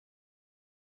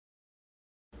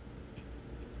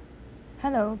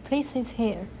Hello, please sit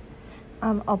here.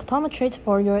 I'm optometrist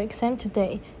for your exam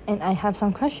today, and I have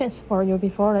some questions for you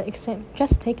before the exam.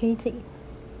 Just take it easy.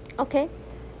 Okay.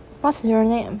 What's your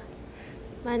name?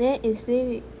 My name is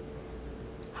Lily.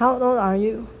 How old are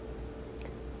you?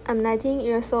 I'm 19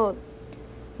 years old.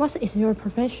 What is your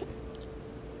profession?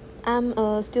 I'm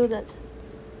a student.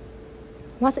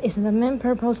 What is the main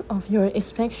purpose of your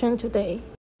inspection today?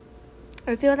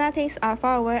 I feel that things are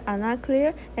far away are not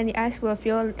clear, and the eyes will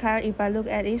feel tired if I look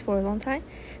at it for a long time.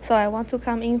 So I want to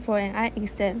come in for an eye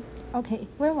exam. Okay,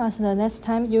 when was the last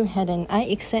time you had an eye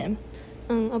exam?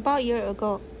 About a year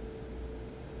ago.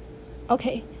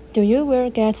 Okay, do you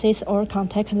wear glasses or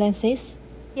contact lenses?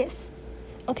 Yes.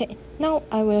 Okay, now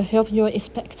I will help you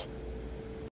inspect.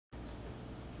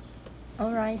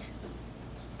 Alright.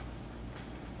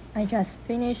 I just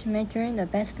finished measuring the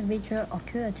best visual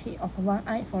acuity of one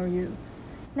eye for you.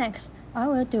 Next, I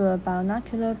will do a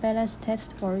binocular balance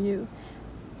test for you.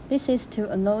 This is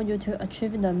to allow you to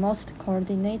achieve the most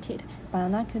coordinated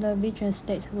binocular vision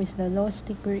state with the lowest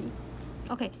degree.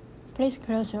 Okay. Please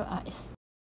close your eyes.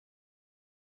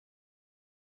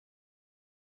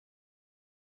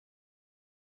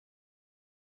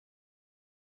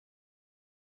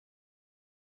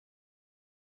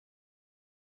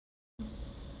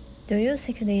 Do you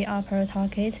think the upper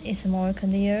target is more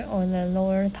clear or the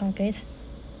lower target?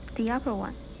 The upper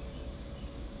one.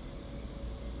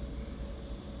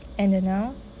 And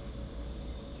now?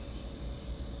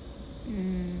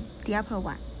 The upper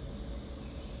one.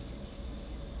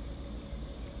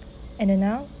 And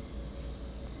now?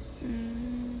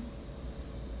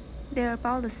 They're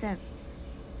about the same.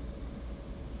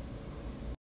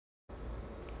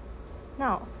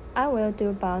 Now, I will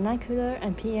do binocular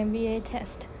and PMVA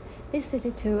test. This is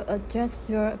to adjust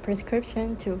your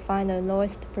prescription to find the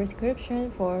lowest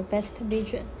prescription for best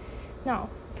vision. Now,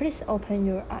 please open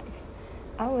your eyes.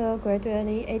 I will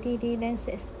gradually ADD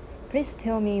lenses. Please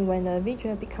tell me when the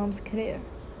vision becomes clear.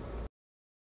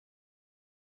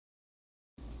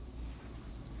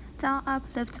 Down, up,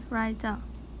 left, right, down.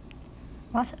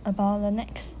 What about the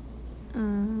next?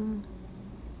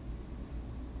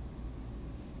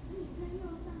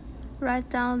 Right,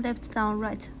 down, left, down,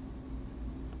 right.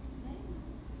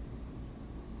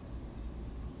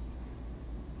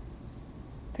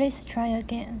 Please try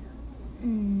again.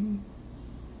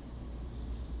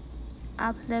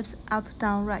 Up, left, up,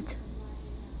 down, right.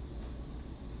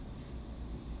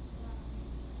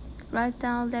 Right,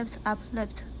 down, left, up,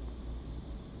 left.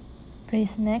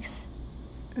 Please next.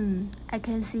 I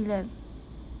can see them.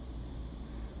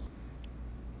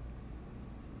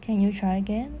 Can you try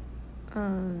again?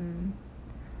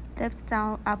 Left,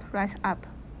 down, up, right, up.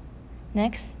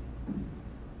 Next.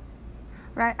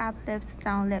 Right, up, left,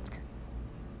 down, left.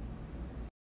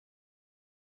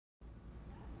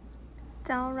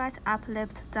 Down, right, up,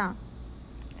 left, down.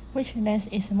 Which lens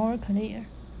is more clear?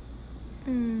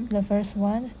 The first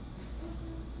one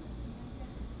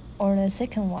or the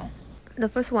second one? The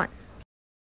first one.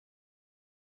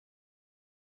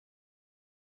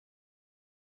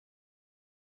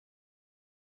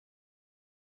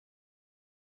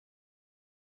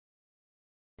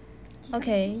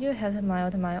 Okay, you have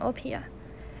mild myopia.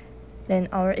 Then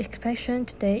our inspection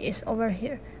today is over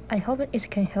here. I hope it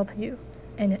can help you,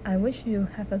 and I wish you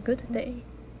have a good day.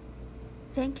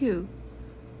 Thank you.